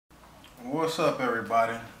What's up,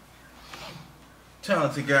 everybody?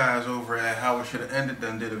 Talented guys over at How It Should Have Ended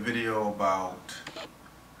done did a video about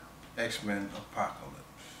X-Men Apocalypse.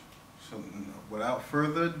 So without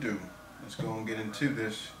further ado, let's go and get into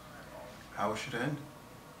this How It Should Have Ended.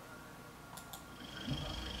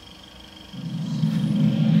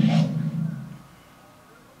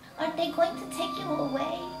 Aren't they going to take you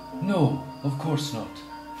away? No, of course not.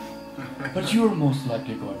 But you're most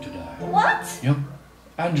likely going to die. What? Yep.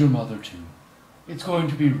 And your mother too. It's going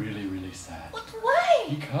to be really, really sad. But why?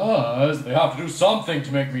 Because they have to do something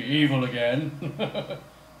to make me evil again.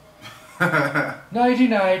 Nighty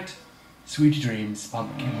night. Sweet dreams,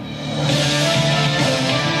 pumpkin.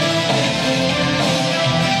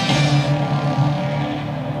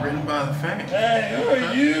 Written by the fans. Hey, who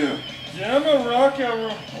are you? Jam a rock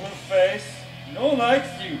over face. No one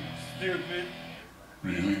likes you, stupid.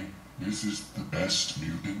 Really? This is the best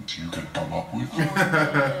mutant you can come up with?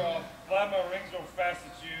 I'll fly my rings real fast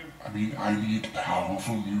at you. I mean, I need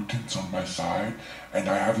powerful mutants on my side, and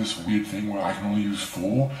I have this weird thing where I can only use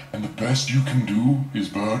 4, and the best you can do is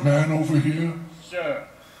Birdman over here? Sure.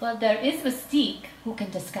 Well, there is Mystique, who can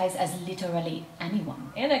disguise as literally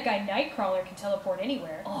anyone. And that guy Nightcrawler can teleport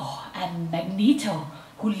anywhere. Oh, and Magneto,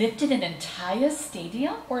 who lifted an entire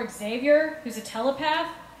stadium? Or Xavier, who's a telepath.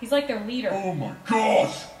 He's like their leader. Oh my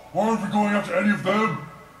gosh! Why aren't we going after any of them?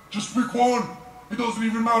 Just pick one! It doesn't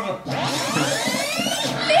even matter! Leave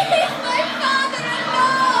my father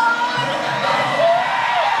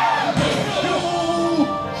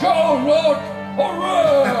alone! Charlotte! Hooray!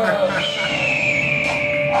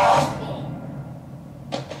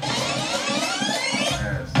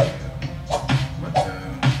 What the?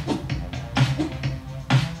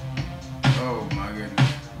 Oh my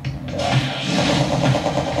goodness.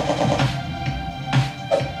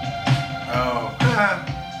 Oh.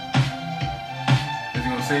 Is he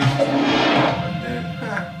gonna save him?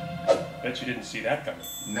 Bet you didn't see that coming.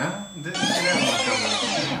 No, didn't see that one coming.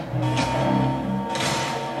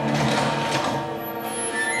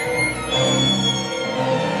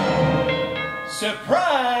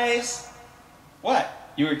 Surprise! What?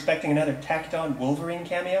 You were expecting another tacked-on Wolverine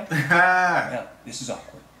cameo? Well, this is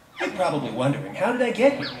awkward. You're probably wondering, how did I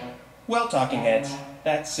get here? Well, talking heads,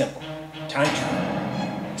 that's simple. Time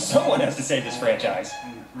travel. Someone has to save this franchise.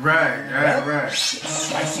 Right.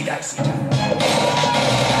 Slicey dicey time.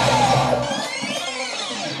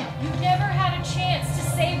 You've never had a chance to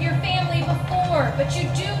save your family before, but you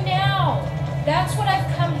do now. That's what I've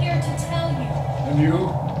come here to tell you. And you?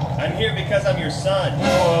 I'm here because I'm your son.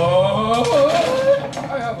 What?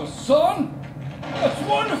 I have a son? That's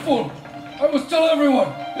wonderful! I must tell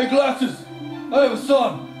everyone! Hey, glasses! I have a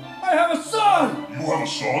son! I have a son! You have a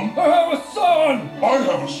son? I have a son! I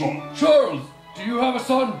have a son! Charles, do you have a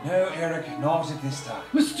son? No, Eric, not at this time.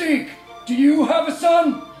 Mystique, do you have a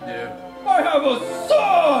son? Yeah. I have a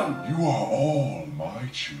son! You are all my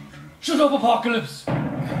children. Shut up, Apocalypse!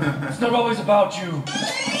 It's not always about you.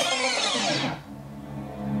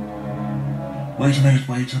 Wait a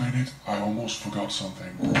minute. I almost forgot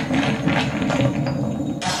something.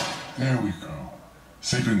 There we go.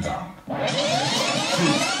 Safe and down.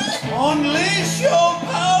 Unleash your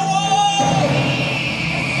power!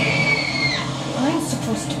 I'm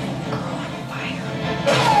supposed to be the girl on fire.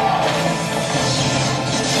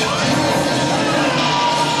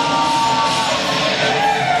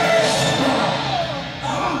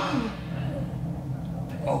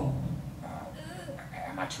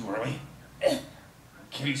 Am I too early?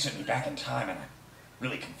 Kitty sent me back in time and I'm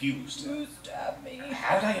really confused. Who stabbed me?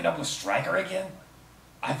 How did I end up with Stryker again?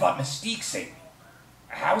 I thought Mystique saved me.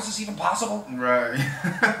 How is this even possible? Right.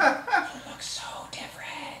 You look so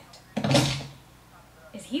different.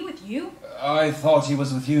 Is he with you? I thought he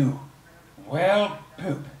was with you. Well,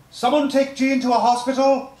 poop. Someone take G into a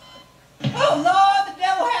hospital? Oh Lord, the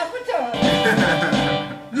devil has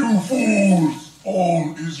returned! You fools!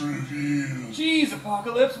 All is revealed. Jeez,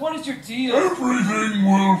 Apocalypse, what is your deal? Everything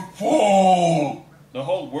will fall. The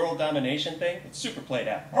whole world domination thing, it's super played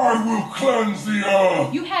out. I will cleanse the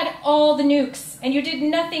earth. You had all the nukes, and you did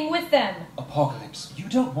nothing with them. Apocalypse, you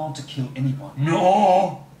don't want to kill anyone.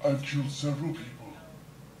 No, I've killed several people.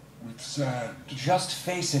 With sand. Just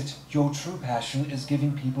face it, your true passion is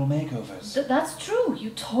giving people makeovers. That's true. You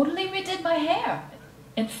totally redid my hair.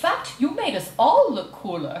 In fact, you made us all look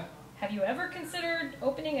cooler. Have you ever considered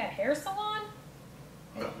opening a hair salon?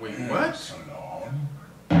 Wait, what? Salon.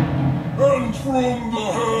 And from the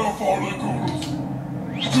hair follicles,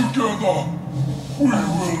 together, we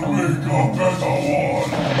will make a better one.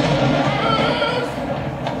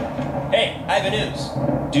 Hey, I have a news.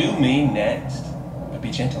 Do me next. But be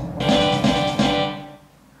gentle.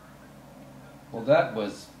 Well, that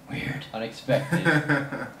was weird. Unexpected.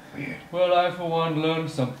 Weird. Well, I for one learned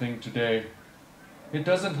something today. It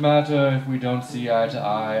doesn't matter if we don't see eye to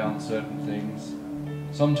eye on certain things.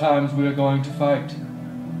 Sometimes we are going to fight.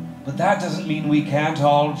 But that doesn't mean we can't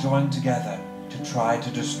all join together to try to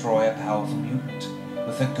destroy a powerful mutant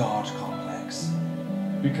with a god complex.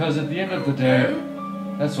 Because at the end of the day,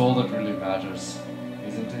 that's all that really matters,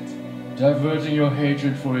 isn't it? Diverting your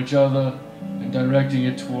hatred for each other and directing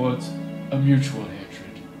it towards a mutual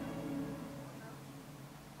hatred.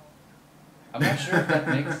 I'm not sure if that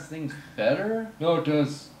makes things better. No, it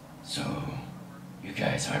does. So, you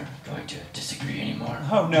guys aren't going to disagree anymore?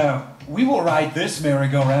 Oh no, we will ride this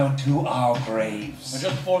merry-go-round to our graves. And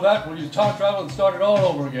just before that, we'll use time travel and start it all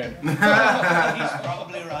over again. He's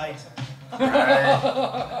probably right.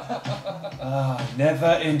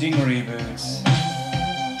 Never-ending reboots.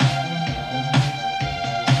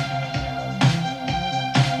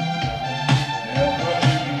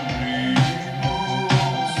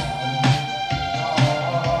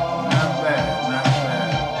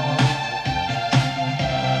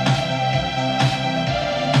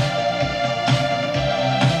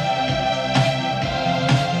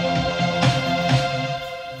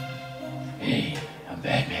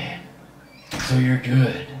 So you're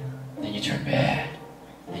good, then you turn bad,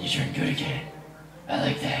 then you turn good again. I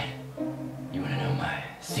like that. You wanna know my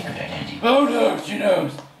secret identity? Oh no, she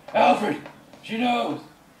knows! Alfred, she knows!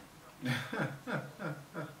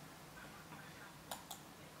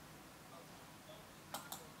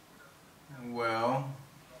 Well,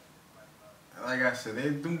 like I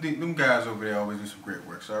said, them guys over there always do some great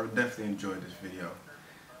work, so I definitely enjoyed this video.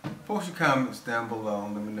 Post your comments down below.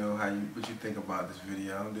 Let me know what you think about this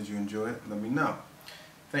video. Did you enjoy it? Let me know.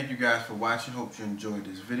 Thank you guys for watching. Hope you enjoyed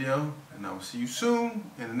this video, and I will see you soon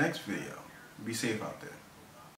in the next video. Be safe out there.